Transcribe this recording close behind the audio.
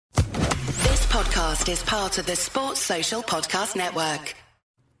podcast is part of the Sports Social Podcast Network.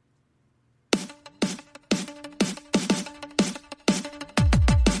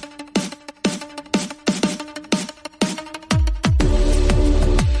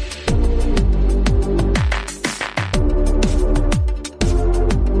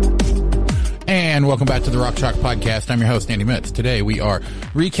 And welcome back to the Rock Chalk Podcast. I'm your host, Andy Mitz. Today we are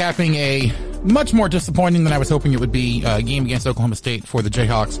recapping a much more disappointing than I was hoping it would be game against Oklahoma State for the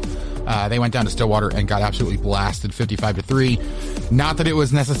Jayhawks. They went down to Stillwater and got absolutely blasted 55-3. Not that it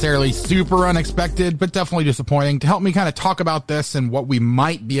was necessarily super unexpected, but definitely disappointing. To help me kind of talk about this and what we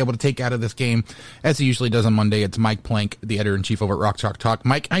might be able to take out of this game, as he usually does on Monday, it's Mike Plank, the editor-in-chief over at Rock Chalk Talk.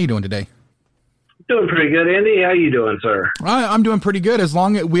 Mike, how you doing today? Doing pretty good, Andy. How you doing, sir? I'm doing pretty good. As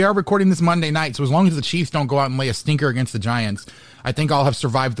long as we are recording this Monday night, so as long as the Chiefs don't go out and lay a stinker against the Giants, I think I'll have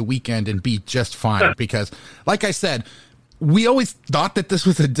survived the weekend and be just fine. Because, like I said, we always thought that this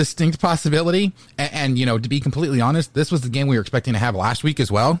was a distinct possibility. And, you know, to be completely honest, this was the game we were expecting to have last week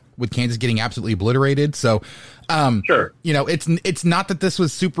as well, with Kansas getting absolutely obliterated. So, sure. You know, it's not that this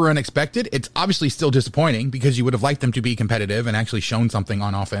was super unexpected. It's obviously still disappointing because you would have liked them to be competitive and actually shown something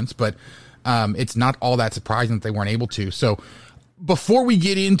on offense. But it's not all that surprising that they weren't able to. So before we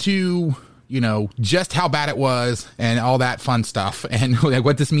get into, you know, just how bad it was and all that fun stuff and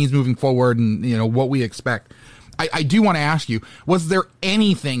what this means moving forward and, you know, what we expect, I do want to ask you, was there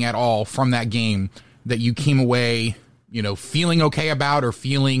anything at all from that game that you came away, you know, feeling okay about or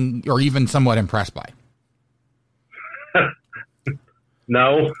feeling or even somewhat impressed by?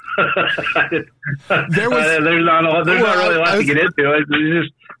 No. There's not really a lot to get into. It was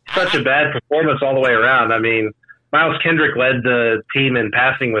just such a bad performance all the way around. I mean, Miles Kendrick led the team in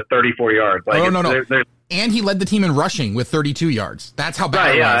passing with 34 yards. Like, no. And he led the team in rushing with 32 yards. That's how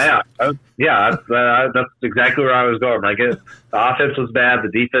bad it was. Yeah. That's exactly where I was going. Like, the offense was bad.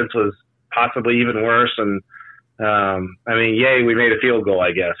 The defense was possibly even worse. And, I mean, yay, we made a field goal,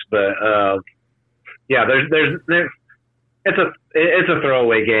 I guess. But, yeah, it's a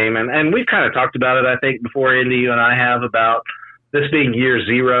throwaway game. And we've kind of talked about it, I think, before, Andy, you and I have, about this being year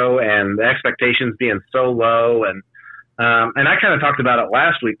zero and the expectations being so low. And I kind of talked about it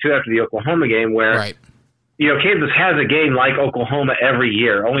last week, too, after the Oklahoma game, where, right, you know, Kansas has a game like Oklahoma every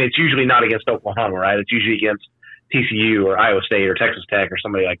year, only it's usually not against Oklahoma, right? It's usually against TCU or Iowa State or Texas Tech or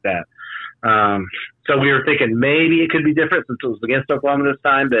somebody like that. So we were thinking maybe it could be different since it was against Oklahoma this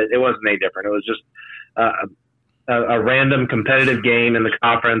time, but it wasn't any different. It was just a random competitive game in the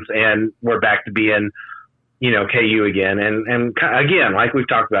conference, and we're back to being, you know, KU again. And again, like we've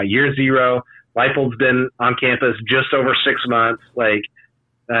talked about, year zero, Leipold's been on campus just over 6 months. Like,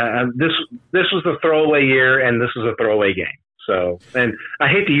 this was a throwaway year, and this was a throwaway game. So, and I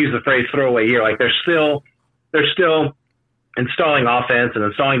hate to use the phrase throwaway year. Like, they're still installing offense and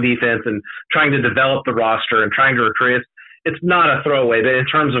installing defense and trying to develop the roster and trying to recruit. It's not a throwaway, but in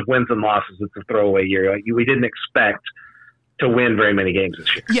terms of wins and losses, it's a throwaway year. Like, we didn't expect to win very many games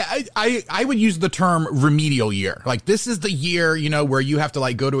this year. Yeah, I would use the term remedial year. Like, this is the year, you know, where you have to,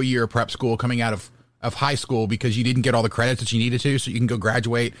 like, go to a year of prep school coming out of high school because you didn't get all the credits that you needed to, so you can go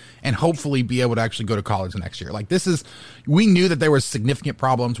graduate and hopefully be able to actually go to college the next year. Like, we knew that there was significant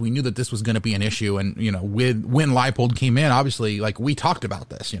problems. We knew that this was going to be an issue. And, you know, when Leipold came in, obviously, like, we talked about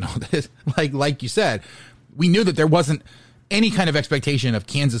this, you know, like you said, we knew that there wasn't any kind of expectation of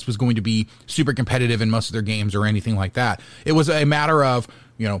Kansas was going to be super competitive in most of their games or anything like that. It was a matter of,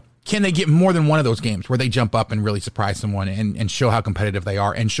 you know, can they get more than one of those games where they jump up and really surprise someone and show how competitive they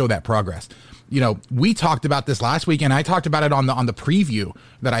are and show that progress? You know, we talked about this last week, and I talked about it on the preview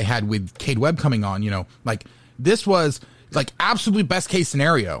that I had with Cade Webb coming on. You know, like, this was like absolute best case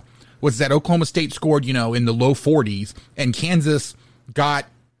scenario was that Oklahoma State scored, you know, in the low 40s, and Kansas got,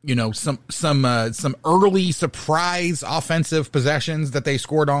 you know, some early surprise offensive possessions that they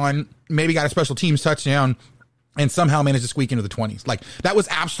scored on, maybe got a special teams touchdown, and somehow managed to squeak into the 20s. Like, that was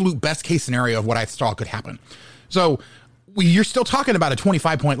absolute best case scenario of what I saw could happen. So you're still talking about a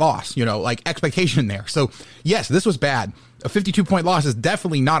 25-point loss, you know, like, expectation there. So yes, this was bad. A 52-point loss is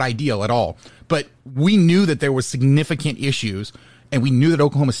definitely not ideal at all, but we knew that there was significant issues, and we knew that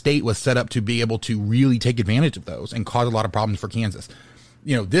Oklahoma State was set up to be able to really take advantage of those and cause a lot of problems for Kansas.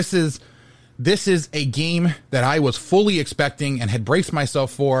 You know, this is a game that I was fully expecting and had braced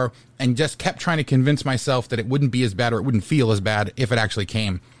myself for, and just kept trying to convince myself that it wouldn't be as bad, or it wouldn't feel as bad if it actually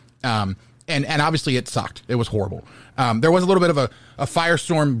came. And obviously it sucked. It was horrible. There was a little bit of a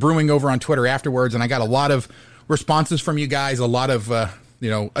firestorm brewing over on Twitter afterwards, and I got a lot of responses from you guys, a lot of, you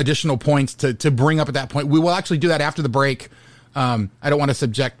know, additional points to bring up at that point. We will actually do that after the break. I don't want to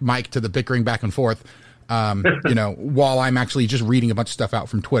subject Mike to the bickering back and forth. while I'm actually just reading a bunch of stuff out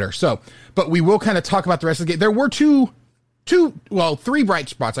from Twitter. So, but we will kind of talk about the rest of the game. There were three bright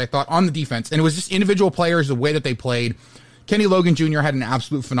spots, I thought, on the defense, and it was just individual players, the way that they played. Kenny Logan Jr. had an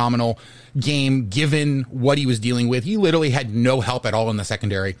absolute phenomenal game given what he was dealing with. He literally had no help at all in the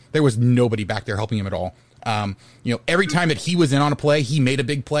secondary. There was nobody back there helping him at all. Every time that he was in on a play, he made a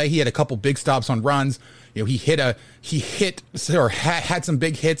big play. He had a couple big stops on runs. He had some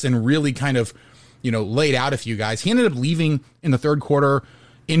big hits and really kind of, laid out a few guys. He ended up leaving in the third quarter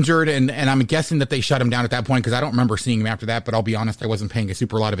injured, and I'm guessing that they shut him down at that point because I don't remember seeing him after that, but I'll be honest, I wasn't paying a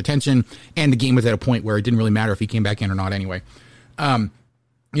super lot of attention, and the game was at a point where it didn't really matter if he came back in or not anyway. Other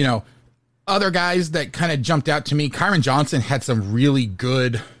guys that kind of jumped out to me, Kyron Johnson had some really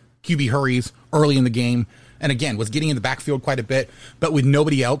good QB hurries early in the game, and again, was getting in the backfield quite a bit, but with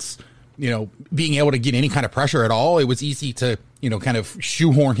nobody else, being able to get any kind of pressure at all, it was easy to, kind of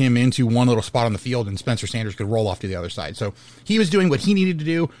shoehorn him into one little spot on the field and Spencer Sanders could roll off to the other side. So he was doing what he needed to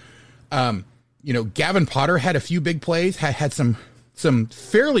do. Gavin Potter had a few big plays, had some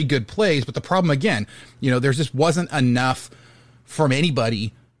fairly good plays, but the problem again, there just wasn't enough from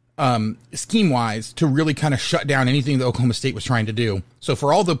anybody scheme-wise to really kind of shut down anything that Oklahoma State was trying to do. So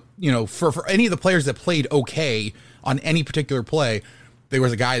for all the, for any of the players that played okay on any particular play, there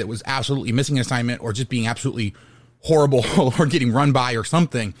was a guy that was absolutely missing an assignment or just being absolutely horrible or getting run by or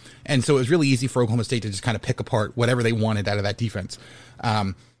something. And so it was really easy for Oklahoma State to just kind of pick apart whatever they wanted out of that defense.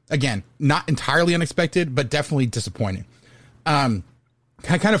 Again, not entirely unexpected, but definitely disappointing. Kind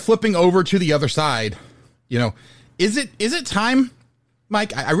of flipping over to the other side, is it time,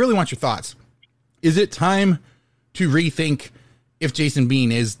 Mike? I really want your thoughts. Is it time to rethink if Jason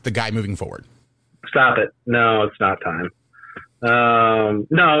Bean is the guy moving forward? Stop it. No, it's not time.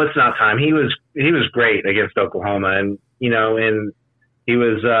 No, it's not time. He was great against Oklahoma, and he was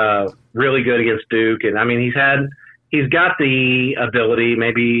really good against Duke. And I mean, he's got the ability.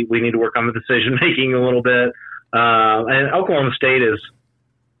 Maybe we need to work on the decision making a little bit. And Oklahoma State is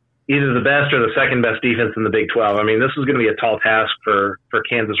either the best or the second best defense in the Big 12. I mean, this is going to be a tall task for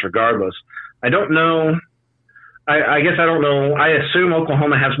Kansas regardless. I don't know. I guess I don't know. I assume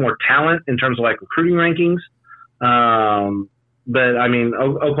Oklahoma has more talent in terms of like recruiting rankings. But I mean,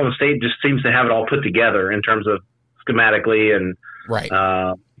 Oklahoma State just seems to have it all put together in terms of schematically and, right.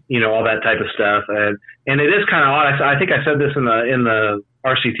 All that type of stuff. And it is kind of odd. I think I said this in the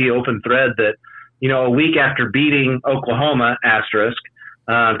RCT open thread that, a week after beating Oklahoma *,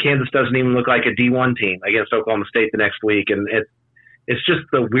 Kansas doesn't even look like a D1 team against Oklahoma State the next week. And it's just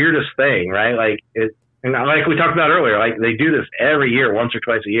the weirdest thing, right? And like we talked about earlier, like they do this every year, once or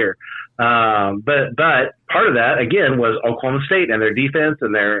twice a year. But part of that again was Oklahoma State and their defense,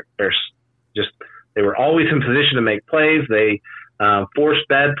 and they were always in position to make plays. They forced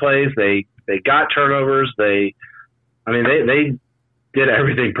bad plays. They got turnovers. They did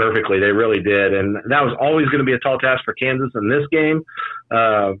everything perfectly. They really did, and that was always going to be a tall task for Kansas in this game.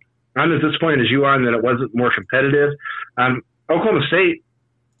 I'm as disappointed as you are in that it wasn't more competitive. Oklahoma State,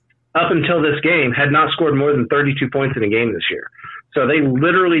 up until this game, had not scored more than 32 points in a game this year. So they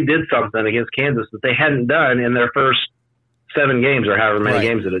literally did something against Kansas that they hadn't done in their first 7 games or however many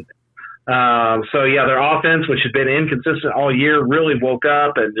games it had. Their offense, which had been inconsistent all year, really woke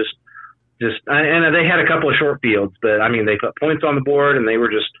up and and they had a couple of short fields, but I mean, they put points on the board and they were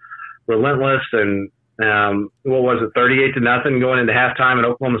just relentless. And what was it, 38-0 going into halftime, and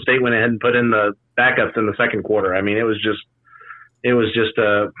Oklahoma State went ahead and put in the backups in the second quarter. I mean, it was just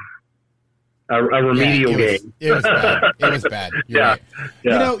a remedial game. It was bad. It was bad. You're right.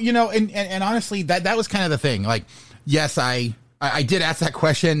 Yeah. And honestly, that was kind of the thing. Like, yes, I did ask that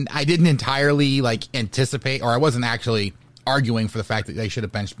question. I didn't entirely anticipate, or I wasn't actually arguing for the fact that they should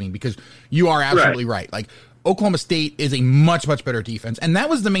have benched Bean, because you are absolutely right. Like, Oklahoma State is a much, much better defense. And that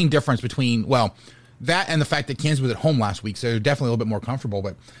was the main difference between, that and the fact that Kansas was at home last week, so they're definitely a little bit more comfortable.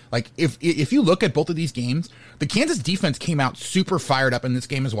 But if you look at both of these games, the Kansas defense came out super fired up in this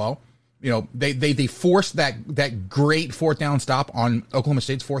game as well. They forced that great fourth down stop on Oklahoma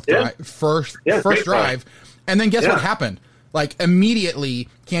State's first drive, and then guess what happened? Like, immediately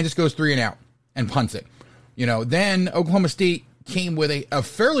Kansas goes 3 and out and punts it. Then Oklahoma State came with a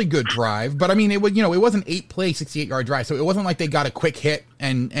fairly good drive, but I mean, it wasn't 8-play, 68-yard drive, so it wasn't like they got a quick hit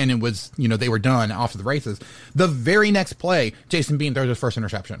and it was, they were done off to the races. The very next play, Jason Bean throws his first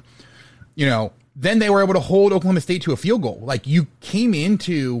interception. Then they were able to hold Oklahoma State to a field goal. Like, you came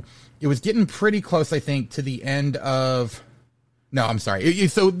into, it was getting pretty close, I think, to the end of, no, I'm sorry.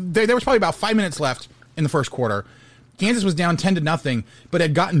 So there was probably about 5 minutes left in the first quarter. Kansas was down 10-0, but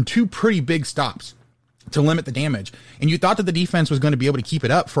had gotten 2 pretty big stops. to limit the damage. And you thought that the defense was going to be able to keep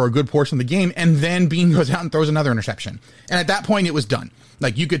it up for a good portion of the game. And then Bean goes out and throws another interception. And at that point, it was done.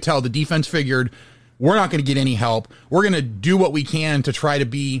 Like, you could tell the defense figured, we're not going to get any help. We're going to do what we can to try to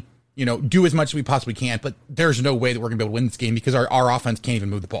be, do as much as we possibly can. But there's no way that we're going to be able to win this game because our offense can't even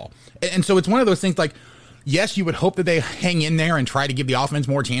move the ball. And so it's one of those things like, yes, you would hope that they hang in there and try to give the offense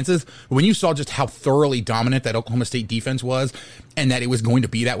more chances. But when you saw just how thoroughly dominant that Oklahoma State defense was, and that it was going to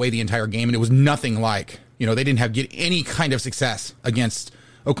be that way the entire game, and it was nothing like, they didn't get any kind of success against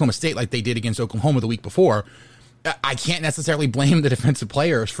Oklahoma State like they did against Oklahoma the week before. I can't necessarily blame the defensive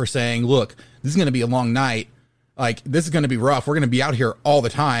players for saying, look, this is going to be a long night. Like, this is going to be rough. We're going to be out here all the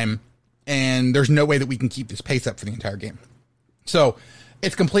time, and there's no way that we can keep this pace up for the entire game. So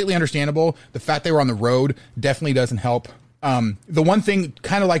it's completely understandable. The fact they were on the road definitely doesn't help. The one thing,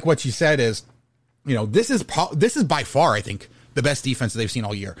 kind of like what you said, is, this is by far, I think, the best defense that they've seen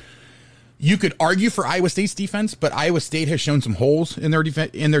all year. You could argue for Iowa State's defense, but Iowa State has shown some holes in their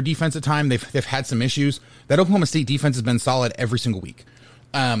defense at time. They've had some issues. That Oklahoma State defense has been solid every single week.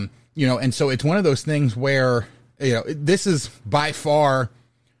 And so it's one of those things where, this is by far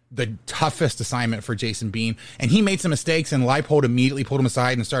the toughest assignment for Jason Bean. And he made some mistakes, and Leipold immediately pulled him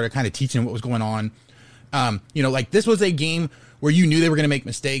aside and started kind of teaching him what was going on. This was a game where you knew they were going to make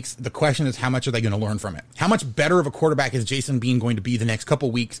mistakes. The question is, how much are they going to learn from it? How much better of a quarterback is Jason Bean going to be the next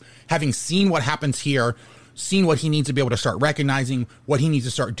couple weeks, having seen what happens here, seen what he needs to be able to start recognizing, what he needs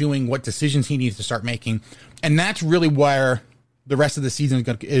to start doing, what decisions he needs to start making. And that's really where the rest of the season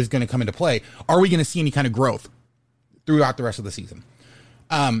is going to come into play. Are we going to see any kind of growth throughout the rest of the season?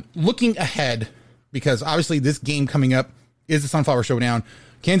 Looking ahead, because obviously this game coming up is the Sunflower Showdown.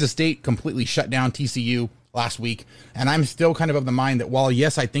 Kansas State completely shut down TCU last week, and I'm still kind of the mind that while,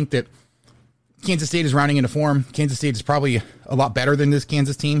 yes, I think that Kansas State is rounding into form, Kansas State is probably a lot better than this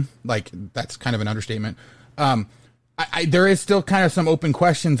Kansas team. Like, that's kind of an understatement. There is still kind of some open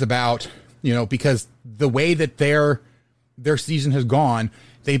questions about, because the way that their season has gone,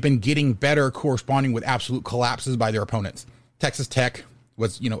 they've been getting better corresponding with absolute collapses by their opponents. Texas Tech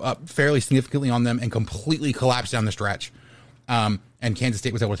was, up fairly significantly on them and completely collapsed down the stretch. And Kansas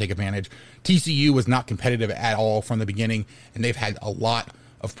State was able to take advantage. TCU was not competitive at all from the beginning, and they've had a lot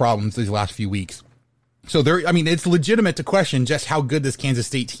of problems these last few weeks. So it's legitimate to question just how good this Kansas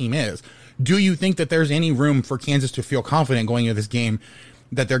State team is. Do you think that there's any room for Kansas to feel confident going into this game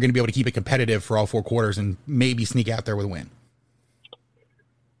that they're going to be able to keep it competitive for all four quarters and maybe sneak out there with a win?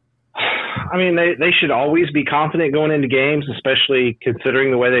 I mean, they should always be confident going into games, especially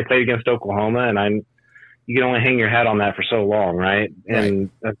considering the way they played against Oklahoma. And you can only hang your hat on that for so long, right? And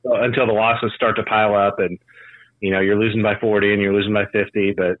until the losses start to pile up, and you're losing by 40 and you're losing by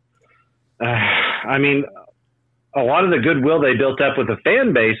 50. But a lot of the goodwill they built up with the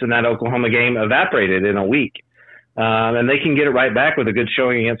fan base in that Oklahoma game evaporated in a week, and they can get it right back with a good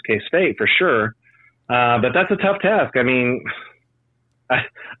showing against K-State for sure. But that's a tough task. I mean,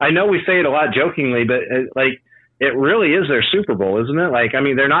 I know we say it a lot jokingly, but it really is their Super Bowl, isn't it?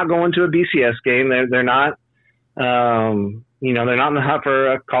 They're not going to a BCS game. They're not, they're not in the hunt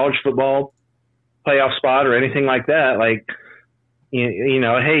for a college football playoff spot or anything like that.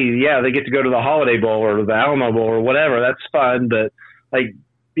 Hey, yeah, they get to go to the Holiday Bowl or the Alamo Bowl or whatever. That's fun. But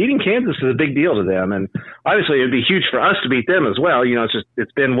beating Kansas is a big deal to them. And obviously it'd be huge for us to beat them as well.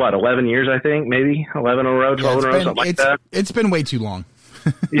 It's been 11 years, I think, maybe 11 in a row, 12 in a row, something like that. It's been way too long.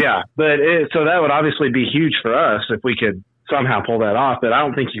 Yeah, but so that would obviously be huge for us if we could somehow pull that off. But I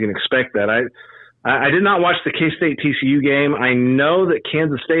don't think you can expect that. I did not watch the K-State TCU game. I know that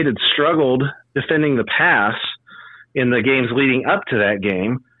Kansas State had struggled defending the pass in the games leading up to that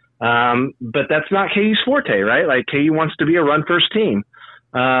game, but that's not KU's forte, right? KU wants to be a run-first team.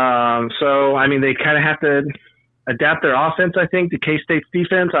 They kind of have to adapt their offense, I think, to K-State's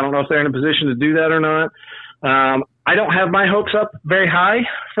defense. I don't know if they're in a position to do that or not. I don't have my hopes up very high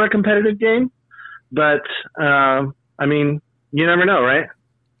for a competitive game, but, you never know, right?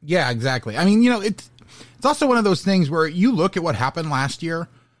 Yeah, exactly. It's also one of those things where you look at what happened last year,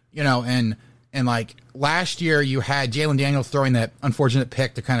 and last year you had Jalen Daniels throwing that unfortunate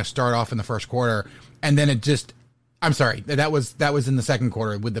pick to kind of start off in the first quarter. And then that was in the second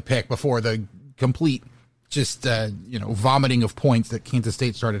quarter with the pick before the complete vomiting of points that Kansas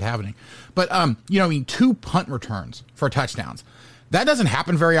State started happening. But, 2 punt returns for touchdowns. That doesn't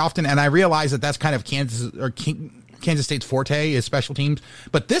happen very often. And I realize that that's kind of Kansas State's forte is special teams.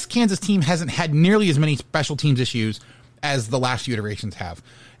 But this Kansas team hasn't had nearly as many special teams issues as the last few iterations have.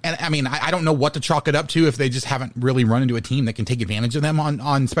 And I don't know what to chalk it up to if they just haven't really run into a team that can take advantage of them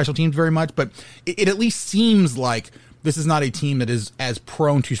on special teams very much. But it at least seems like this is not a team that is as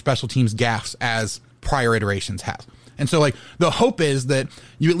prone to special teams gaffes as prior iterations have. And so like the hope is that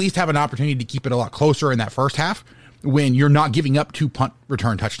you at least have an opportunity to keep it a lot closer in that first half when you're not giving up 2 punt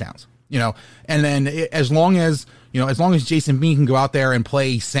return touchdowns, and then as long as Jason Bean can go out there and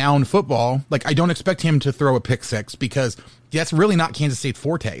play sound football, like I don't expect him to throw a pick six because that's really not Kansas State's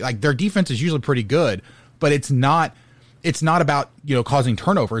forte. Like their defense is usually pretty good, but it's not about, causing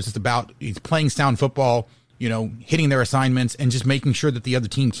turnovers. It's about he's playing sound football, hitting their assignments and just making sure that the other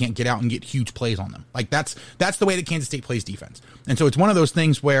team can't get out and get huge plays on them. Like that's the way that Kansas State plays defense. And so it's one of those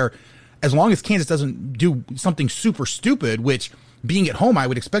things where as long as Kansas doesn't do something super stupid, which being at home, I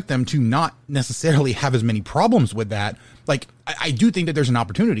would expect them to not necessarily have as many problems with that. Like I do think that there's an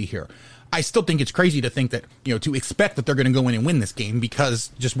opportunity here. I still think it's crazy to think that, to expect that they're going to go in and win this game because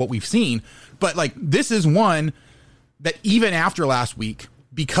just what we've seen. But like, this is one that even after last week,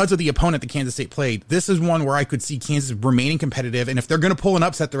 because of the opponent that Kansas State played, this is one where I could see Kansas remaining competitive. And if they're going to pull an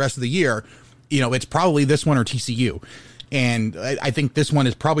upset the rest of the year, it's probably this one or TCU. And I think this one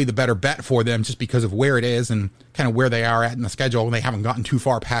is probably the better bet for them just because of where it is and kind of where they are at in the schedule. They haven't gotten too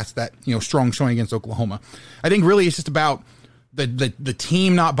far past that, strong showing against Oklahoma. I think really it's just about the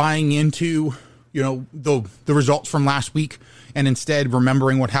team not buying into, the results from last week and instead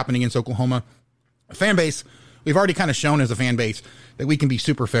remembering what happened against Oklahoma. Fan base, we've already kind of shown as a fan base that we can be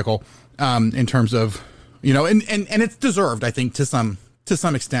super fickle in terms of, and it's deserved, I think, to some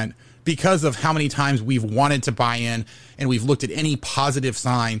extent because of how many times we've wanted to buy in and we've looked at any positive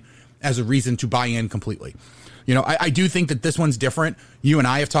sign as a reason to buy in completely. I do think that this one's different. You and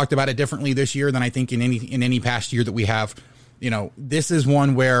I have talked about it differently this year than I think in any past year that we have. This is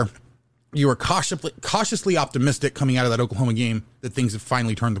one where you were cautiously optimistic coming out of that Oklahoma game that things have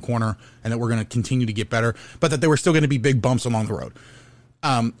finally turned the corner and that we're going to continue to get better, but that there were still going to be big bumps along the road.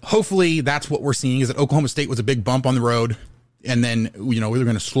 Hopefully that's what we're seeing is that Oklahoma State was a big bump on the road. And then, we're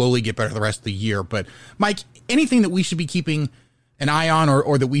going to slowly get better the rest of the year. But Mike, anything that we should be keeping an eye on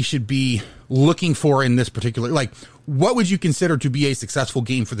or that we should be looking for in this particular, like what would you consider to be a successful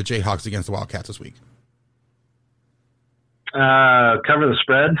game for the Jayhawks against the Wildcats this week? Cover the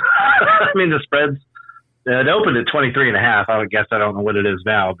spread. I mean, the spread's it opened at 23.5. I would guess I don't know what it is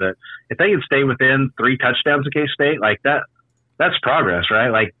now, but if they can stay within 3 touchdowns of K-State, like that's progress, right?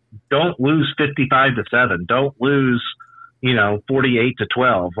 Like don't lose 55-7. Don't lose,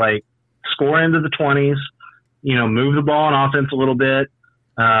 48-12. Like score into the 20s. Move the ball on offense a little bit.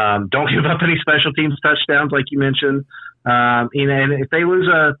 Don't give up any special teams touchdowns, like you mentioned. And if they lose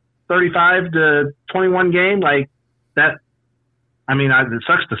a 35-21 game, like that. I mean, it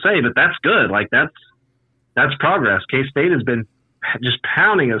sucks to say, but that's good. Like that's progress. K-State has been just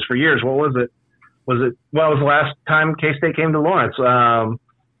pounding us for years. What was it? It was the last time K-State came to Lawrence. It was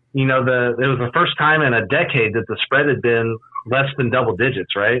the first time in a decade that the spread had been less than double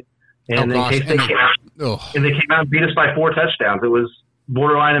digits, right? And then K-State came out and beat us by 4 touchdowns. It was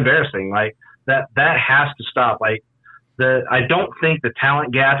borderline embarrassing. Like that has to stop. Like I don't think the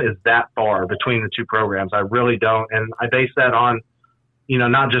talent gap is that far between the two programs. I really don't. And I base that on,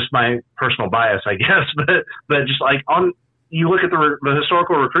 not just my personal bias, I guess, but just like you look at the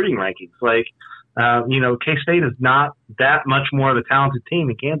historical recruiting rankings, like, K-State is not that much more of a talented team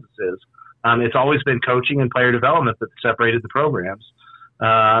than Kansas is. It's always been coaching and player development that separated the programs.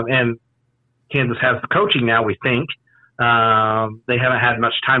 And Kansas has the coaching now, we think. They haven't had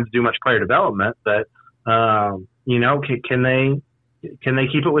much time to do much player development, but, can they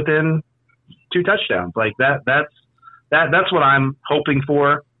keep it within 2 touchdowns? Like that's what I'm hoping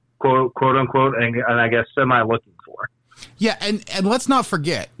for, quote unquote, and I guess semi looking for. Yeah, and let's not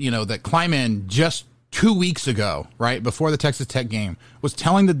forget, that Kleiman just 2 weeks ago, right, before the Texas Tech game, was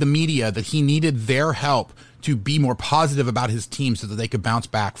telling the media that he needed their help to be more positive about his team so that they could bounce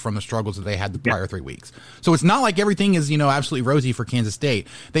back from the struggles that they had the prior 3 weeks. So it's not like everything is, absolutely rosy for Kansas State.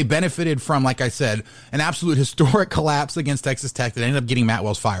 They benefited from, like I said, an absolute historic collapse against Texas Tech that ended up getting Matt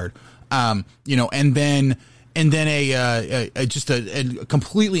Wells fired. And then a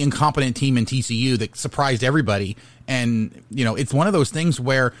completely incompetent team in TCU that surprised everybody. And, it's one of those things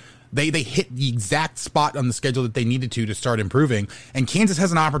where they hit the exact spot on the schedule that they needed to start improving. And Kansas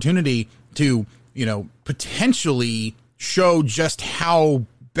has an opportunity to, potentially show just how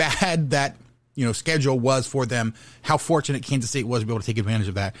bad that, schedule was for them, how fortunate Kansas State was to be able to take advantage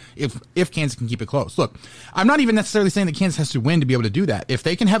of that if Kansas can keep it close. Look, I'm not even necessarily saying that Kansas has to win to be able to do that. If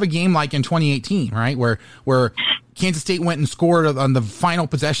they can have a game like in 2018, right, where Kansas State went and scored on the final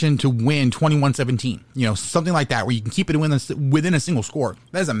possession to win 21-17, something like that, where you can keep it within a single score,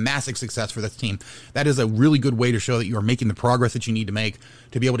 that is a massive success for this team. That is a really good way to show that you are making the progress that you need to make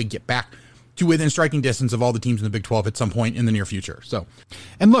to be able to get back to within striking distance of all the teams in the Big 12 at some point in the near future. So,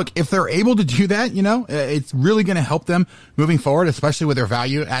 and look, if they're able to do that, it's really going to help them moving forward, especially with their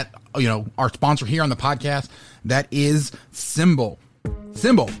value at, our sponsor here on the podcast. That is Symbol.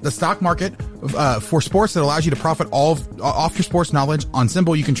 Symbol, the stock market for sports that allows you to profit off your sports knowledge. On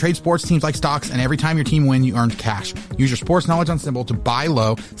Symbol, you can trade sports teams like stocks, and every time your team wins, you earn cash. Use your sports knowledge on Symbol to buy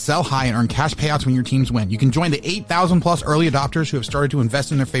low, sell high, and earn cash payouts when your teams win. You can join the 8,000 plus early adopters who have started to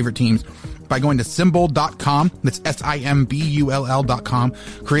invest in their favorite teams by going to Symbol.com. That's SIMBULL.com.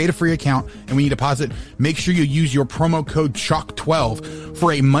 Create a free account, and when you deposit, make sure you use your promo code CHALK12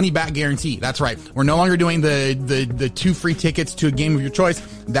 for a money-back guarantee. That's right. We're no longer doing the 2 free tickets to a game of your choice.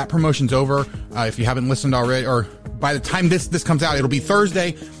 That promotion's over. If you haven't listened already, or by the time this comes out, it'll be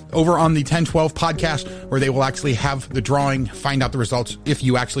Thursday over on the 1012 podcast, where they will actually have the drawing, find out the results if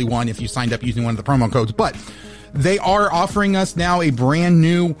you actually won, if you signed up using one of the promo codes. But they are offering us now a brand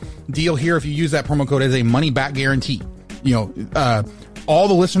new deal here if you use that promo code as a money back guarantee. All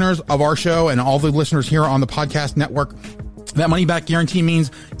the listeners of our show and all the listeners here on the podcast network, that money back guarantee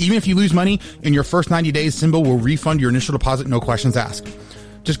means even if you lose money in your first 90 days, Symbol will refund your initial deposit, no questions asked.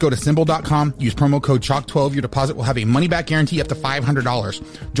 Just go to Symbol.com, use promo code CHALK12. Your deposit will have a money back guarantee up to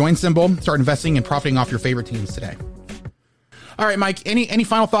 $500. Join Symbol, start investing and profiting off your favorite teams today. All right, Mike, any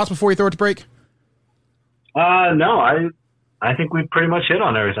final thoughts before we throw it to break? No, I think we pretty much hit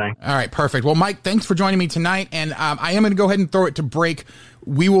on everything. All right, perfect. Well, Mike, thanks for joining me tonight. And I am going to go ahead and throw it to break.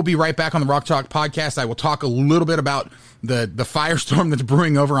 We will be right back on the Rock Chalk podcast. I will talk a little bit about the firestorm that's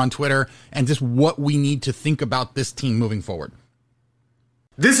brewing over on Twitter and just what we need to think about this team moving forward.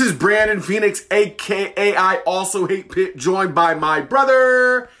 This is Brandon Phoenix, a.k.a. I Also Hate Pitt, joined by my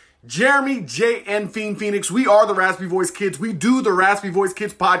brother, Jeremy J.N. Fiend Phoenix. We are the Raspy Voice Kids. We do the Raspy Voice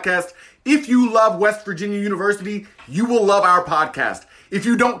Kids podcast. If you love West Virginia University, you will love our podcast. If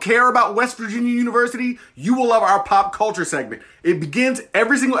you don't care about West Virginia University, you will love our pop culture segment. It begins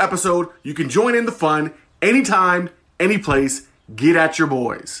every single episode. You can join in the fun anytime, any place. Get at your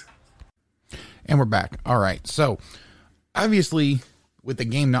boys. And we're back. All right. So, obviously, with the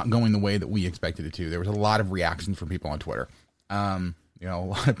game not going the way that we expected it to, there was a lot of reactions from people on Twitter. A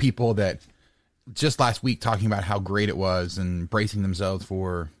lot of people that just last week talking about how great it was and bracing themselves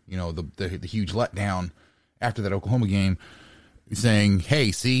for, the huge letdown after that Oklahoma game, saying,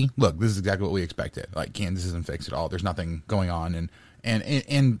 hey, see, look, this is exactly what we expected. Like, Kansas isn't fixed at all. There's nothing going on.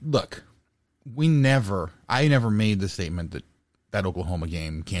 And look, I never made the statement that Oklahoma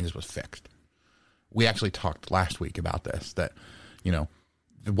game, Kansas was fixed. We actually talked last week about this, that,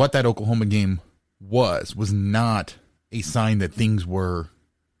 what that Oklahoma game was not a sign that things were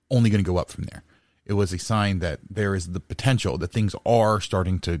only going to go up from there. It was a sign that there is the potential that things are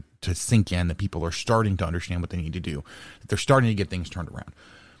starting to sink in, that people are starting to understand what they need to do, that they're starting to get things turned around.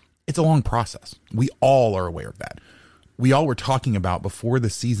 It's a long process. We all are aware of that. We all were talking about before the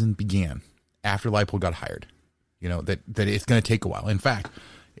season began, after Leipold got hired, that it's going to take a while. In fact,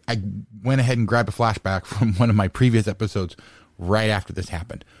 I went ahead and grabbed a flashback from one of my previous episodes right after this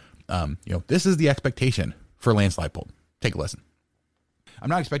happened. This is the expectation for Lance Leipold. Take a listen. I'm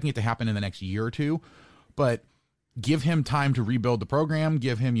not expecting it to happen in the next year or two, but give him time to rebuild the program.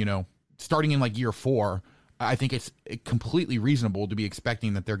 Give him, starting in like year 4, I think it's completely reasonable to be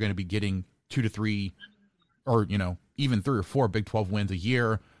expecting that they're going to be getting 2 to 3 or, even 3 or 4 Big 12 wins a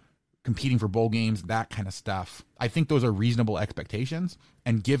year, competing for bowl games, that kind of stuff. I think those are reasonable expectations.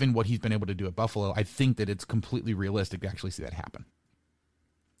 And given what he's been able to do at Buffalo, I think that it's completely realistic to actually see that happen.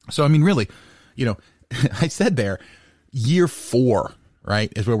 So, I mean, really, I said there, year 4,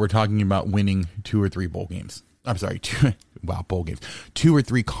 right, is where we're talking about winning 2 or 3 bowl games. I'm sorry, bowl games. 2 or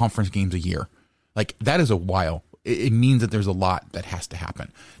 3 conference games a year. Like, that is a while. It means that there's a lot that has to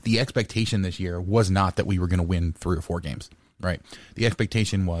happen. The expectation this year was not that we were going to win 3 or 4 games, right? The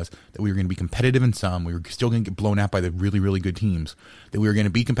expectation was that we were going to be competitive in some. We were still going to get blown out by the really, really good teams. That we were going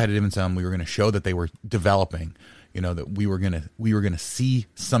to be competitive in some. We were going to show that they were developing. That we were going to see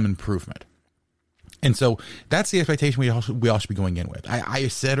some improvement. And so that's the expectation we all should be going in with. I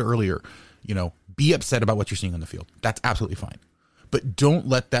said earlier, be upset about what you're seeing on the field. That's absolutely fine. But don't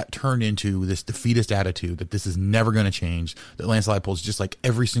let that turn into this defeatist attitude that this is never going to change, that Lance Leipold is just like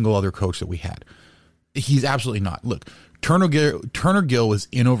every single other coach that we had. He's absolutely not. Look, Turner Gill was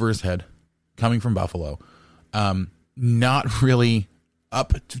in over his head coming from Buffalo, not really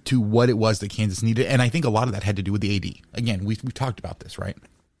up to what it was that Kansas needed. And I think a lot of that had to do with the AD. Again, we've talked about this, right?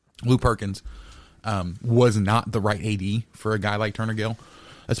 Lou Perkins was not the right AD for a guy like Turner Gill,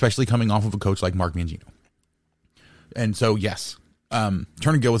 especially coming off of a coach like Mark Mangino. And so, yes,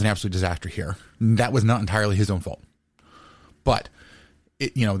 Turner Gill was an absolute disaster here. That was not entirely his own fault. But,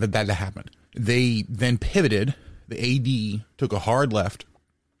 that happened. They then pivoted. The AD took a hard left,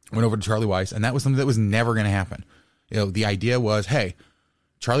 went over to Charlie Weiss, and that was something that was never going to happen. The idea was, hey,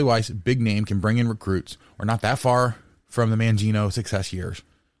 Charlie Weiss, big name, can bring in recruits. We're not that far from the Mangino success years.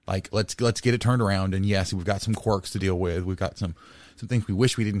 Like, let's get it turned around. And yes, we've got some quirks to deal with. We've got some things we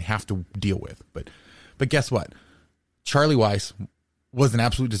wish we didn't have to deal with. But guess what? Charlie Weiss was an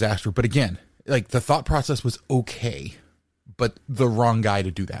absolute disaster. But again, like, the thought process was okay, but the wrong guy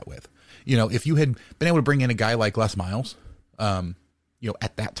to do that with. If you had been able to bring in a guy like Les Miles,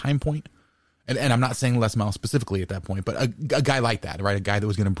 at that time point, and I'm not saying Les Miles specifically at that point, but a guy like that, right? A guy that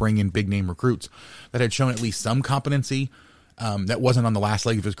was going to bring in big name recruits that had shown at least some competency, that wasn't on the last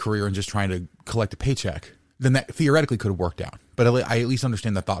leg of his career and just trying to collect a paycheck, then that theoretically could have worked out. But I at least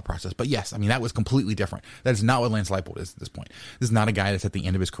understand the thought process. But yes, I mean, that was completely different. That is not what Lance Leipold is at this point. This is not a guy that's at the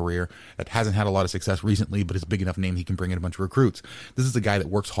end of his career, that hasn't had a lot of success recently, but is a big enough name he can bring in a bunch of recruits. This is a guy that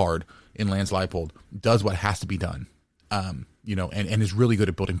works hard in Lance Leipold, does what has to be done, and is really good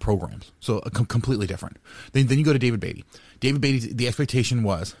at building programs. So completely different. Then you go to David Beatty. David Beatty, the expectation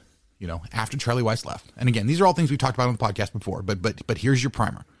was, after Charlie Weiss left, and again, these are all things we've talked about on the podcast before, but here's your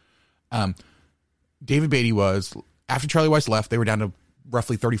primer. David Beatty was, after Charlie Weiss left, they were down to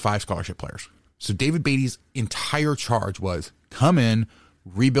roughly 35 scholarship players. So David Beatty's entire charge was come in,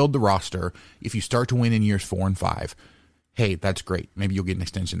 rebuild the roster. If you start to win in years 4 and 5, hey, that's great. Maybe you'll get an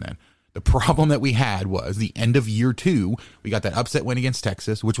extension then. The problem that we had was the end of year 2, we got that upset win against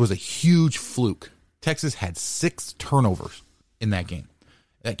Texas, which was a huge fluke. Texas had 6 turnovers in that game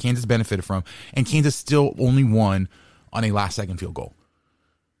that Kansas benefited from, and Kansas still only won on a last-second field goal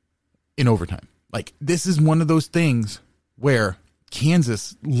in overtime. Like, this is one of those things where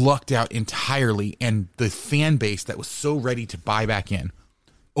Kansas lucked out entirely, and the fan base that was so ready to buy back in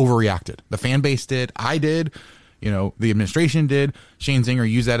overreacted. The fan base did. I did. The administration did. Shane Zinger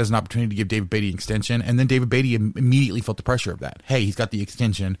used that as an opportunity to give David Beatty an extension, and then David Beatty immediately felt the pressure of that. Hey, he's got the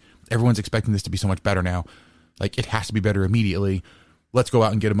extension. Everyone's expecting this to be so much better now. Like, it has to be better immediately. Let's go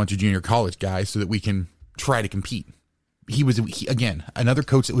out and get a bunch of junior college guys so that we can try to compete. He again, another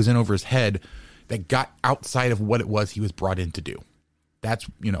coach that was in over his head that got outside of what it was he was brought in to do. That's,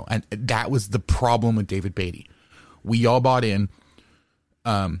 and that was the problem with David Beatty. We all bought in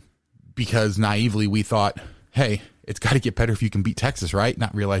because naively we thought, hey, it's got to get better if you can beat Texas, right?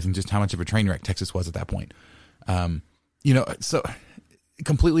 Not realizing just how much of a train wreck Texas was at that point. So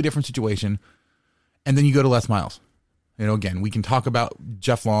completely different situation. And then you go to Les Miles. Again, we can talk about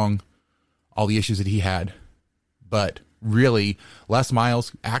Jeff Long, all the issues that he had, but really, Les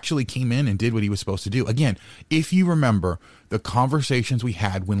Miles actually came in and did what he was supposed to do. Again, if you remember the conversations we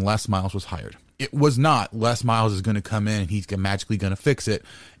had when Les Miles was hired, it was not Les Miles is going to come in and he's magically going to fix it,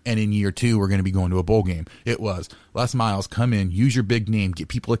 and in year 2 we're going to be going to a bowl game. It was Les Miles, come in, use your big name, get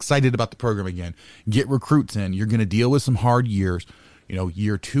people excited about the program again, get recruits in. You're going to deal with some hard years.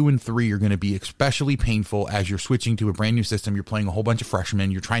 Year 2 and 3 are going to be especially painful as you're switching to a brand new system. You're playing a whole bunch of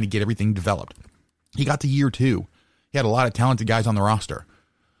freshmen. You're trying to get everything developed. He got to year 2. He had a lot of talented guys on the roster.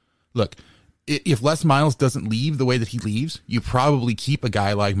 Look, if Les Miles doesn't leave the way that he leaves, you probably keep a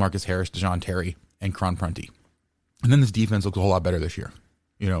guy like Marcus Harris, DeJoun Terry, and Cron Prunty. And then this defense looks a whole lot better this year,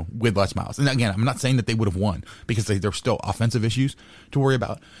 with Les Miles. And again, I'm not saying that they would have won because there's still offensive issues to worry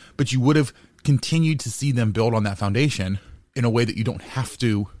about, but you would have continued to see them build on that foundation in a way that you don't have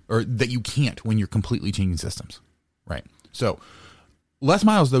to, or that you can't when you're completely changing systems, right? So Les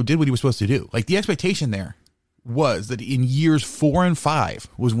Miles, though, did what he was supposed to do. Like, the expectation there was that in years 4 and 5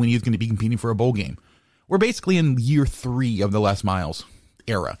 was when he was going to be competing for a bowl game. We're basically in year 3 of the Les Miles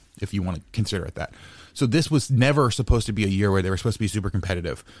era, if you want to consider it that. So this was never supposed to be a year where they were supposed to be super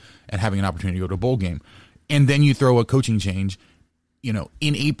competitive and having an opportunity to go to a bowl game. And then you throw a coaching change, in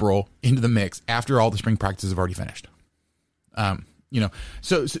April into the mix after all the spring practices have already finished.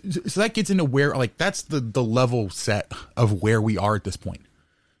 So that gets into where, like, that's the level set of where we are at this point.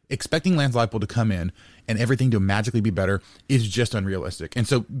 Expecting Lance Leipold to come in and everything to magically be better is just unrealistic. And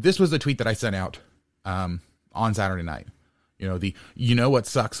so this was the tweet that I sent out on Saturday night. What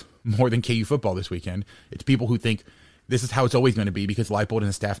sucks more than KU football this weekend? It's people who think this is how it's always going to be because Leipold and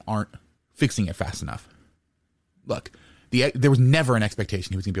his staff aren't fixing it fast enough. Look, there was never an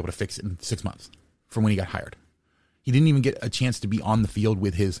expectation he was going to be able to fix it in 6 months from when he got hired. He didn't even get a chance to be on the field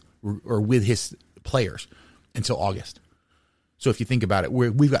with his players until August. So if you think about it,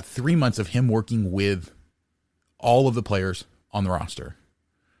 we've got 3 months of him working with all of the players on the roster.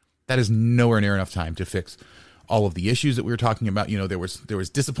 That is nowhere near enough time to fix all of the issues that we were talking about. There was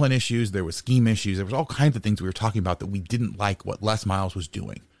discipline issues, there was scheme issues, there was all kinds of things we were talking about that we didn't like what Les Miles was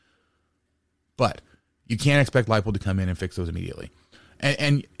doing. But you can't expect Leipold to come in and fix those immediately.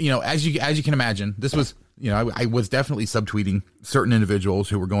 And as you can imagine, this was, I was definitely subtweeting certain individuals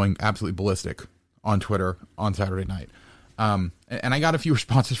who were going absolutely ballistic on Twitter on Saturday night. And I got a few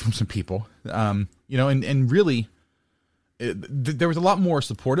responses from some people, and really there was a lot more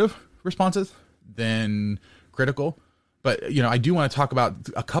supportive responses than critical. But, I do want to talk about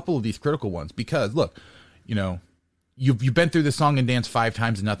a couple of these critical ones because, look, you've been through the song and dance 5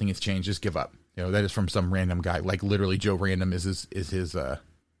 times and nothing has changed. Just give up. That is from some random guy, like literally Joe Random is his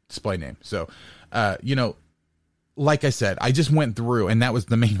display name. So, like I said, I just went through, and that was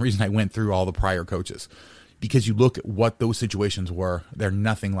the main reason I went through all the prior coaches, because you look at what those situations were, they're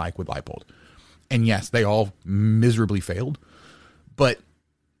nothing like with Leipold. And yes, they all miserably failed, but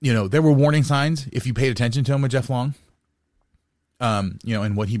there were warning signs if you paid attention to him with Jeff Long.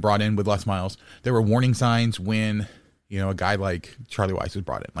 And what he brought in with Les Miles. There were warning signs when, a guy like Charlie Weiss was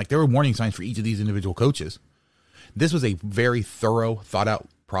brought in. Like, there were warning signs for each of these individual coaches. This was a very thorough, thought-out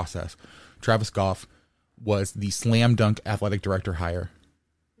process. Travis Goff was the slam dunk athletic director hire.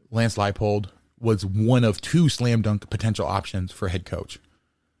 Lance Leipold was one of 2 slam dunk potential options for head coach.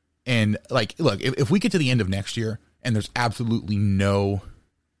 And, look, if we get to the end of next year and there's absolutely no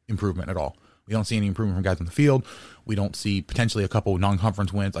improvement at all, we don't see any improvement from guys on the field. We don't see potentially a couple of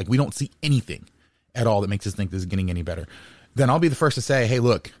non-conference wins. Like, we don't see anything at all that makes us think this is getting any better. Then I'll be the first to say, hey,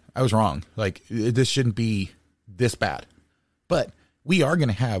 look, I was wrong. Like, this shouldn't be this bad. But we are going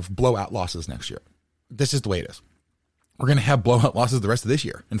to have blowout losses next year. This is the way it is. We're going to have blowout losses the rest of this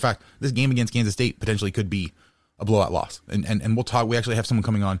year. In fact, this game against Kansas State potentially could be a blowout loss. And we'll talk. We actually have someone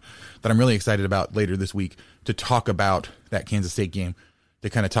coming on that I'm really excited about later this week to talk about that Kansas State game, to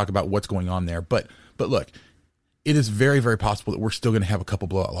kind of talk about what's going on there. But look, it is very, very possible that we're still going to have a couple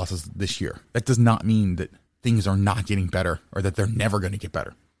blowout losses this year. That does not mean that things are not getting better or that they're never going to get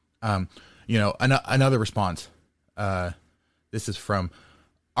better. Another response, this is from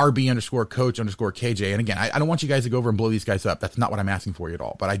RB_coach_KJ. And again, I don't want you guys to go over and blow these guys up. That's not what I'm asking for you at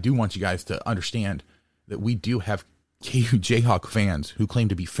all. But I do want you guys to understand that we do have KU Jayhawk fans who claim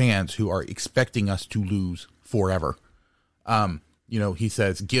to be fans who are expecting us to lose forever. He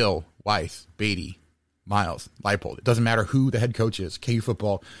says Gill, Weiss, Beatty, Miles, Leipold. It doesn't matter who the head coach is. KU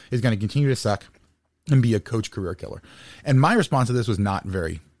football is going to continue to suck and be a coach career killer. And my response to this was not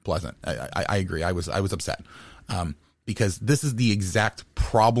very pleasant. I agree. I was upset because this is the exact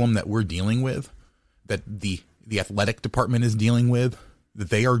problem that we're dealing with, that the athletic department is dealing with, that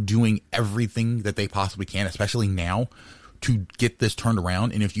they are doing everything that they possibly can, especially now, to get this turned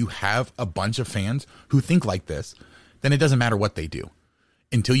around. And if you have a bunch of fans who think like this, then it doesn't matter what they do.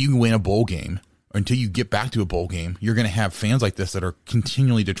 Until you win a bowl game, or until you get back to a bowl game, you're going to have fans like this that are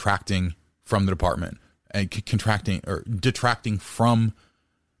continually detracting from the department and detracting from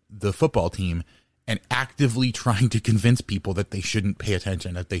the football team and actively trying to convince people that they shouldn't pay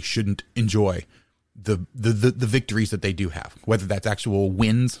attention, that they shouldn't enjoy the victories that they do have, whether that's actual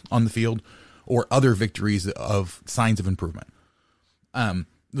wins on the field or other victories of signs of improvement.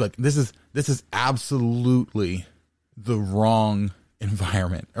 Look, this is absolutely the wrong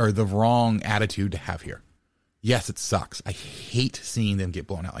environment or the wrong attitude to have here. Yes, it sucks. I hate seeing them get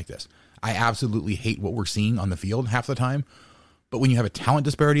blown out like this. I absolutely hate what we're seeing on the field half the time. But when you have a talent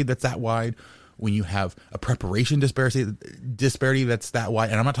disparity that's that wide, when you have a preparation disparity that's that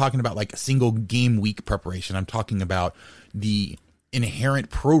wide, and I'm not talking about like a single game week preparation. I'm talking about the inherent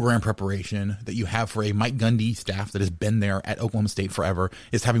program preparation that you have for a Mike Gundy staff that has been there at Oklahoma State forever,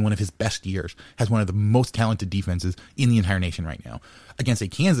 is having one of his best years, has one of the most talented defenses in the entire nation right now, against a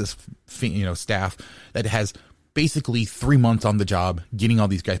Kansas staff that has basically 3 months on the job getting all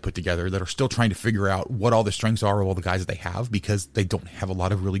these guys put together, that are still trying to figure out what all the strengths are of all the guys that they have, because they don't have a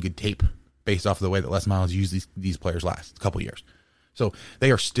lot of really good tape based off of the way that Les Miles used these players last couple years. So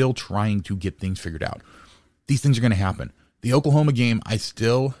they are still trying to get things figured out. These things are going to happen. The Oklahoma game, I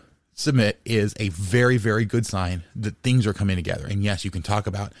still submit, is a very, very good sign that things are coming together. And yes, you can talk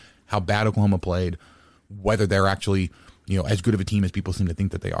about how bad Oklahoma played, whether they're actually, as good of a team as people seem to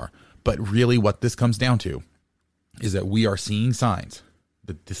think that they are. But really what this comes down to is that we are seeing signs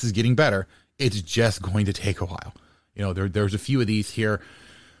that this is getting better. It's just going to take a while. There's a few of these here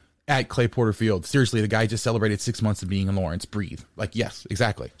at Clay Porter Field. Seriously, the guy just celebrated 6 months of being in Lawrence. Breathe. Like, yes,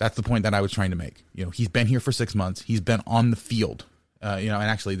 exactly. That's the point that I was trying to make. He's been here for 6 months. He's been on the field. And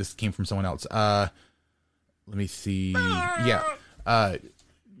actually this came from someone else. Let me see. Yeah.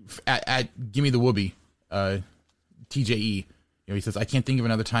 At Gimme the Whoopee, TJE, he says, I can't think of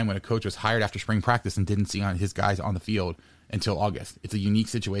another time when a coach was hired after spring practice and didn't see his guys on the field until August. It's a unique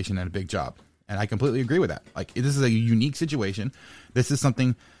situation and a big job. And I completely agree with that. Like, this is a unique situation. This is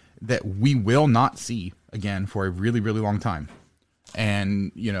something that we will not see again for a really, really long time.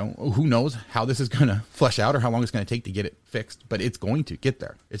 And, you know, who knows how this is going to flesh out or how long it's going to take to get it fixed, but it's going to get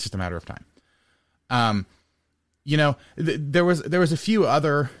there. It's just a matter of time. You know, there was a few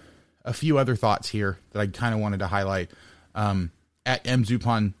other thoughts here that I kind of wanted to highlight. At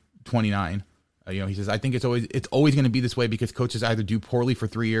MZupon 29, you know, he says, I think it's always going to be this way because coaches either do poorly for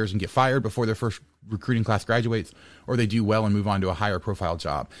 3 years and get fired before their first recruiting class graduates, or they do well and move on to a higher profile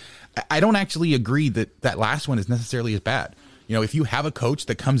job. I don't actually agree that last one is necessarily as bad. You know, if you have a coach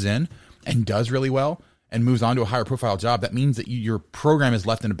that comes in and does really well and moves on to a higher profile job, that means that your program is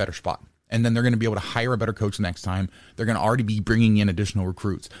left in a better spot. And then they're going to be able to hire a better coach next time. They're going to already be bringing in additional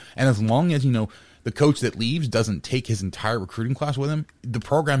recruits. And as long as, you know, the coach that leaves doesn't take his entire recruiting class with him, the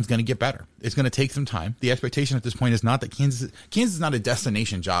program's going to get better. It's going to take some time. The expectation at this point is not that Kansas is not a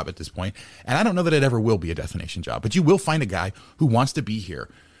destination job at this point. And I don't know that it ever will be a destination job, but you will find a guy who wants to be here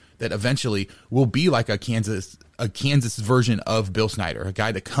that eventually will be like a Kansas version of Bill Snyder, a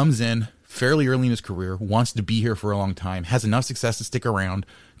guy that comes in fairly early in his career, wants to be here for a long time, has enough success to stick around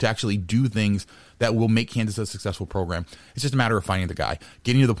to actually do things that will make Kansas a successful program. It's just a matter of finding the guy,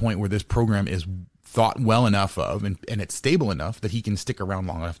 getting to the point where this program is thought well enough of and it's stable enough that he can stick around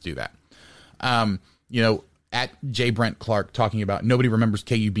long enough to do that. You know, at J. Brent Clark talking about nobody remembers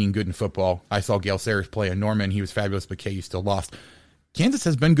KU being good in football. I saw Gale Sayers play in Norman. He was fabulous, but KU still lost. Kansas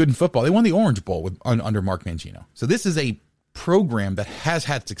has been good in football. They won the Orange Bowl under Mark Mangino. So this is a program that has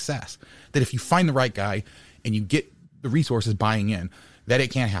had success, that if you find the right guy and you get the resources buying in, that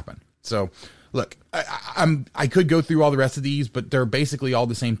it can happen. So look, I could go through all the rest of these, but they're basically all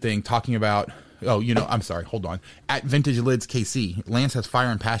the same thing, talking about, I'm sorry, hold on. At Vintage Lids KC, Lance has fire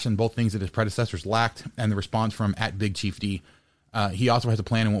and passion, both things that his predecessors lacked, and the response from at Big Chief D. He also has a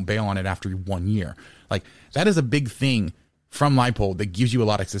plan and won't bail on it after 1 year. Like, that is a big thing from Leipold that gives you a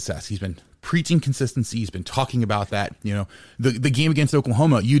lot of success. He's been preaching consistency. He's been talking about that. You know, the game against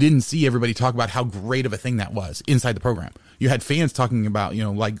Oklahoma, you didn't see everybody talk about how great of a thing that was inside the program. You had fans talking about, you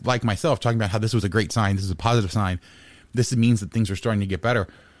know, like myself, talking about how this was a great sign. This is a positive sign. This means that things are starting to get better.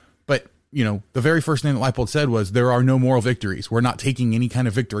 But, you know, the very first thing that Leipold said was, there are no moral victories. We're not taking any kind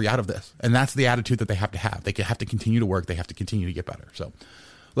of victory out of this. And that's the attitude that they have to have. They have to continue to work. They have to continue to get better. So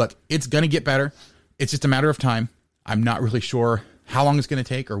look, it's going to get better. It's just a matter of time. I'm not really sure how long it's going to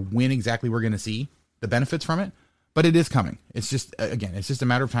take or when exactly we're going to see the benefits from it, but it is coming. It's just, again, it's just a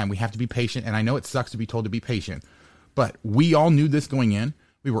matter of time. We have to be patient. And I know it sucks to be told to be patient, but we all knew this going in.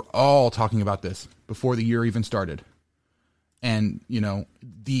 We were all talking about this before the year even started. And, you know,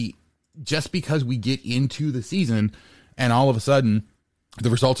 just because we get into the season and all of a sudden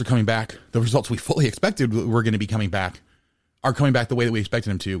the results are coming back, the results we fully expected were going to be coming back are coming back the way that we expected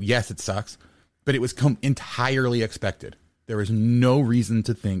them to. Yes, it sucks, but it was entirely expected. There is no reason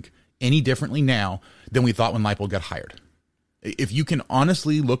to think any differently now than we thought when Leipold got hired. If you can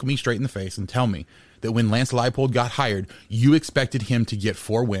honestly look me straight in the face and tell me that when Lance Leipold got hired, you expected him to get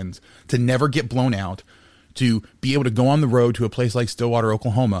 4 wins, to never get blown out, to be able to go on the road to a place like Stillwater,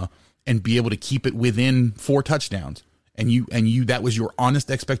 Oklahoma, and be able to keep it within 4 touchdowns, and you that was your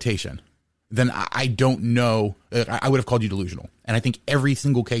honest expectation, then I don't know. I would have called you delusional. And I think every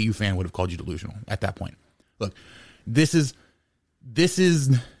single KU fan would have called you delusional at that point. Look, this is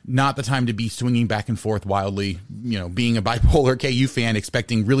not the time to be swinging back and forth wildly, you know, being a bipolar KU fan,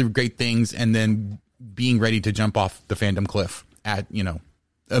 expecting really great things and then being ready to jump off the fandom cliff at, you know,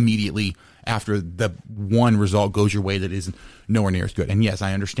 immediately after the one result goes your way that is nowhere near as good. And yes,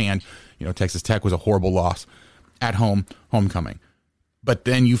 I understand, you know, Texas Tech was a horrible loss at home, homecoming. But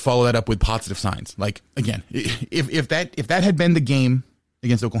then you follow that up with positive signs. Like, again, if that had been the game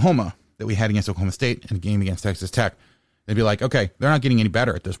against Oklahoma that we had against Oklahoma State and the game against Texas Tech, they'd be like, okay, they're not getting any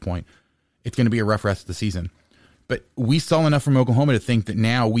better at this point. It's going to be a rough rest of the season. But we saw enough from Oklahoma to think that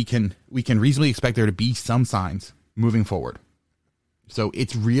now we can reasonably expect there to be some signs moving forward. So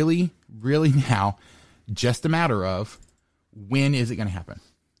it's really, really now just a matter of, when is it going to happen?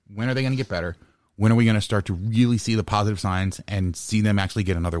 When are they going to get better? When are we going to start to really see the positive signs and see them actually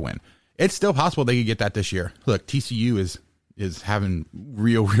get another win? It's still possible they could get that this year. Look, TCU is having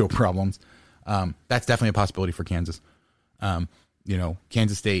real problems. That's definitely a possibility for Kansas. You know,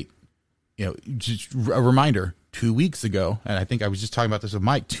 Kansas State, you know, just a reminder, 2 weeks ago, and I think I was just talking about this with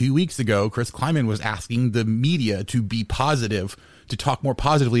Mike, 2 weeks ago, Chris Kleiman was asking the media to be positive, to talk more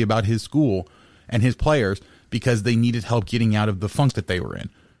positively about his school and his players because they needed help getting out of the funk that they were in.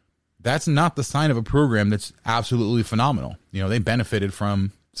 That's not the sign of a program that's absolutely phenomenal. You know, they benefited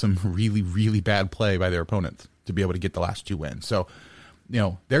from some really, really bad play by their opponents to be able to get the last 2 wins. So, you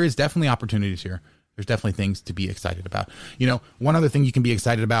know, there is definitely opportunities here. There's definitely things to be excited about. You know, one other thing you can be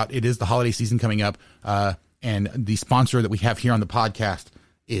excited about, it is the holiday season coming up. And the sponsor that we have here on the podcast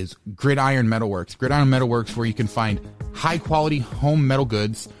is Gridiron Metalworks. Gridiron Metalworks, where you can find high quality home metal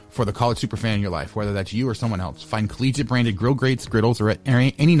goods for the college superfan in your life, whether that's you or someone else. Find collegiate branded grill grades, griddles, or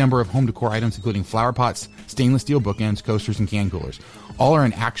any number of home decor items, including flower pots, stainless steel bookends, coasters, and can coolers. All are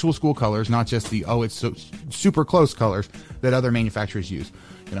in actual school colors, not just the, it's so super close colors that other manufacturers use.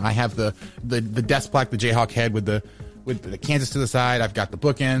 You know, I have the desk plaque, the Jayhawk head with the Kansas to the side. I've got the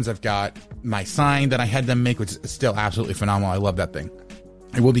bookends. I've got my sign that I had them make, which is still absolutely phenomenal. I love that thing.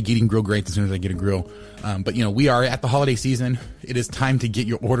 I will be getting grill grates as soon as I get a grill. But, you know, we are at the holiday season. It is time to get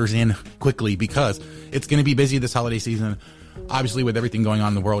your orders in quickly because it's going to be busy this holiday season. Obviously, with everything going on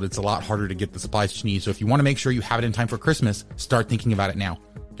in the world, it's a lot harder to get the supplies that you need. So if you want to make sure you have it in time for Christmas, start thinking about it now.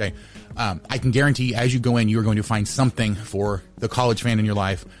 Okay. I can guarantee as you go in, you're going to find something for the college fan in your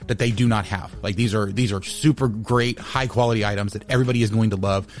life that they do not have. Like these are super great, high quality items that everybody is going to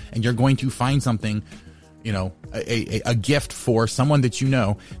love. And you're going to find something, you know, a gift for someone that you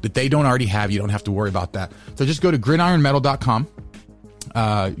know that they don't already have. You don't have to worry about that. So just go to gridironmetal.com.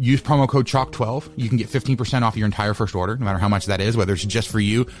 Use promo code CHALK12. You can get 15% off your entire first order, no matter how much that is, whether it's just for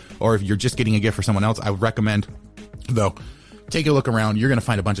you or if you're just getting a gift for someone else. I would recommend, though, take a look around. You're going to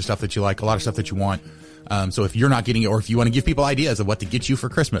find a bunch of stuff that you like, a lot of stuff that you want. So if you're not getting it, or if you want to give people ideas of what to get you for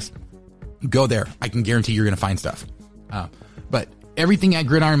Christmas, go there. I can guarantee you're going to find stuff. But everything at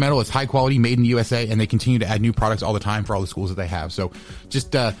Gridiron Metal is high quality, made in the USA, and they continue to add new products all the time for all the schools that they have. So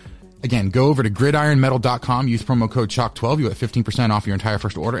just, again, go over to gridironmetal.com, use promo code CHALK12. You get 15% off your entire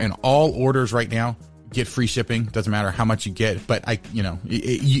first order, and all orders right now get free shipping. Doesn't matter how much you get, but it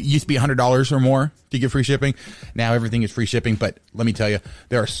used to be $100 or more to get free shipping. Now everything is free shipping, but let me tell you,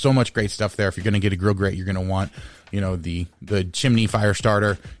 there are so much great stuff there. If you're going to get a grill grate, you're going to want, you know, the chimney fire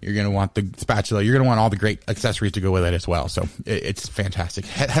starter. You're going to want the spatula. You're going to want all the great accessories to go with it as well. So it's fantastic.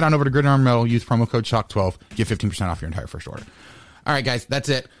 Head on over to Gridiron Metal, use promo code CHALK12, get 15% off your entire first order. All right, guys, that's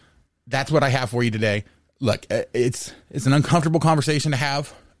it. That's what I have for you today. Look, it's an uncomfortable conversation to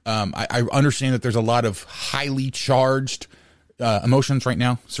have. I understand that there's a lot of highly charged emotions right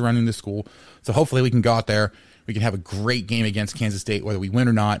now surrounding this school. So hopefully we can go out there. We can have a great game against Kansas State, whether we win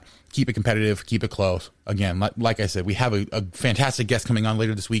or not. Keep it competitive, keep it close. Again, like I said, we have a fantastic guest coming on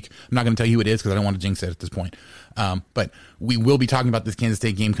later this week. I'm not going to tell you who it is because I don't want to jinx it at this point. But we will be talking about this Kansas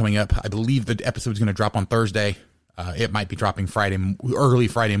State game coming up. I believe the episode is going to drop on Thursday. It might be dropping early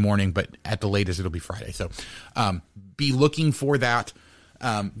Friday morning, but at the latest, it'll be Friday. So be looking for that.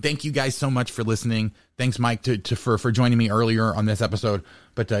 Thank you guys so much for listening. Thanks, Mike, for joining me earlier on this episode.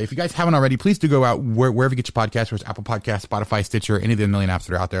 But if you guys haven't already, please do go out wherever you get your podcasts, whether it's Apple Podcasts, Spotify, Stitcher, any of the million apps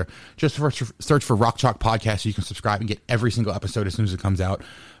that are out there. Just search for Rock Chalk Podcast so you can subscribe and get every single episode as soon as it comes out.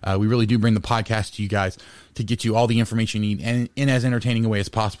 We really do bring the podcast to you guys to get you all the information you need and in as entertaining a way as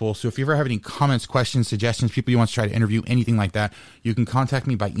possible. So if you ever have any comments, questions, suggestions, people you want to try to interview, anything like that, you can contact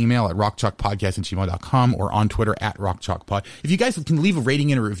me by email at rockchalkpodcast@gmail.com or on Twitter at rockchalkpod. If you guys can leave a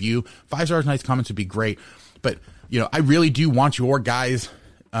rating and a review, 5 stars, nice comments would be great. But, you know, I really do want your guys'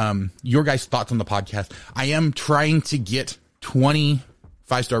 thoughts on the podcast. I am trying to get 20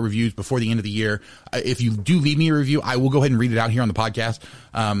 5-star reviews before the end of the year. If you do leave me a review, I will go ahead and read it out here on the podcast.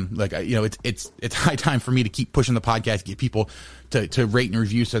 It's high time for me to keep pushing the podcast, get people to rate and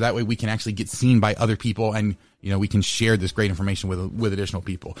review, so that way we can actually get seen by other people, and you know, we can share this great information with additional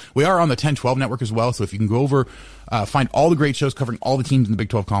people. We are on the 10-12 network as well, so if you can go over, find all the great shows covering all the teams in the Big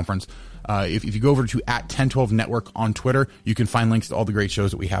 12 Conference. If you go over to @1012 Network on Twitter, you can find links to all the great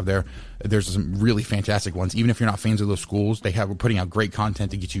shows that we have there. There's some really fantastic ones. Even if you're not fans of those schools, we're putting out great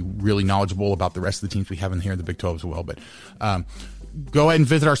content to get you really knowledgeable about the rest of the teams we have in here in the Big 12 as well. But go ahead and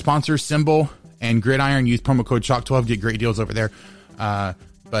visit our sponsors, Symbol and Gridiron. Use promo code CHALK12, get great deals over there.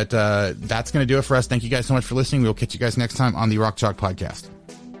 But that's going to do it for us. Thank you guys so much for listening. We'll catch you guys next time on the Rock Chalk Podcast.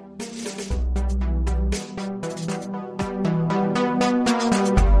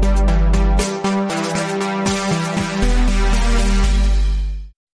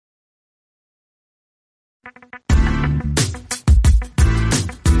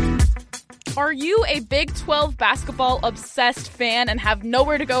 Are you a Big 12 basketball obsessed fan and have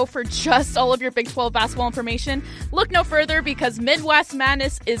nowhere to go for just all of your Big 12 basketball information? Look no further, because Midwest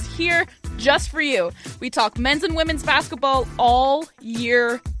Madness is here just for you. We talk men's and women's basketball all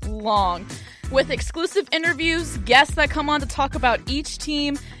year long, with exclusive interviews, guests that come on to talk about each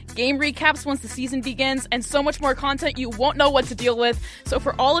team, game recaps once the season begins, and so much more content you won't know what to deal with. So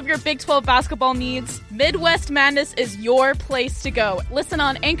for all of your Big 12 basketball needs, Midwest Madness is your place to go. Listen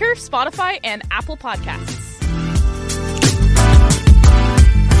on Anchor, Spotify, and Apple Podcasts.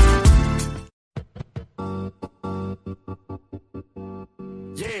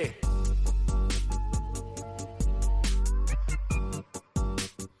 Yeah.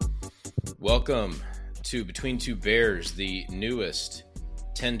 Welcome to Between Two Bears, the newest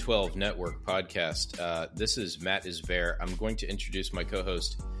 1012 Network podcast. This is Matt is Bear. I'm going to introduce my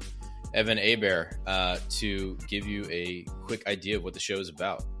co-host, Evan Bear, to give you a quick idea of what the show is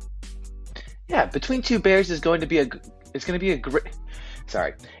about. Yeah, Between Two Bears is going to be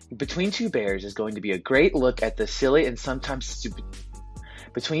Between Two Bears is going to be a great look at the silly and sometimes stupid.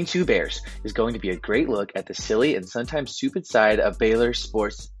 Between Two Bears is going to be a great look at the silly and sometimes stupid side of Baylor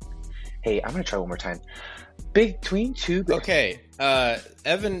sports. Hey, I'm going to try one more time. Between Two Bears. Okay,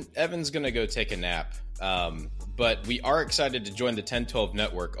 Evan's going to go take a nap, but we are excited to join the 1012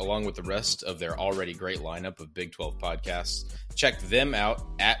 Network along with the rest of their already great lineup of Big 12 podcasts. Check them out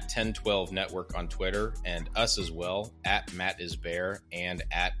at 1012 Network on Twitter, and us as well at Matt is Bear and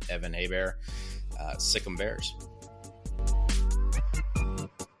at Evan Bear. Sick 'em Bears.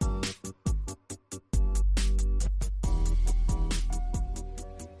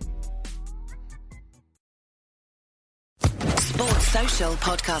 Sports Social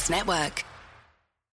Podcast Network.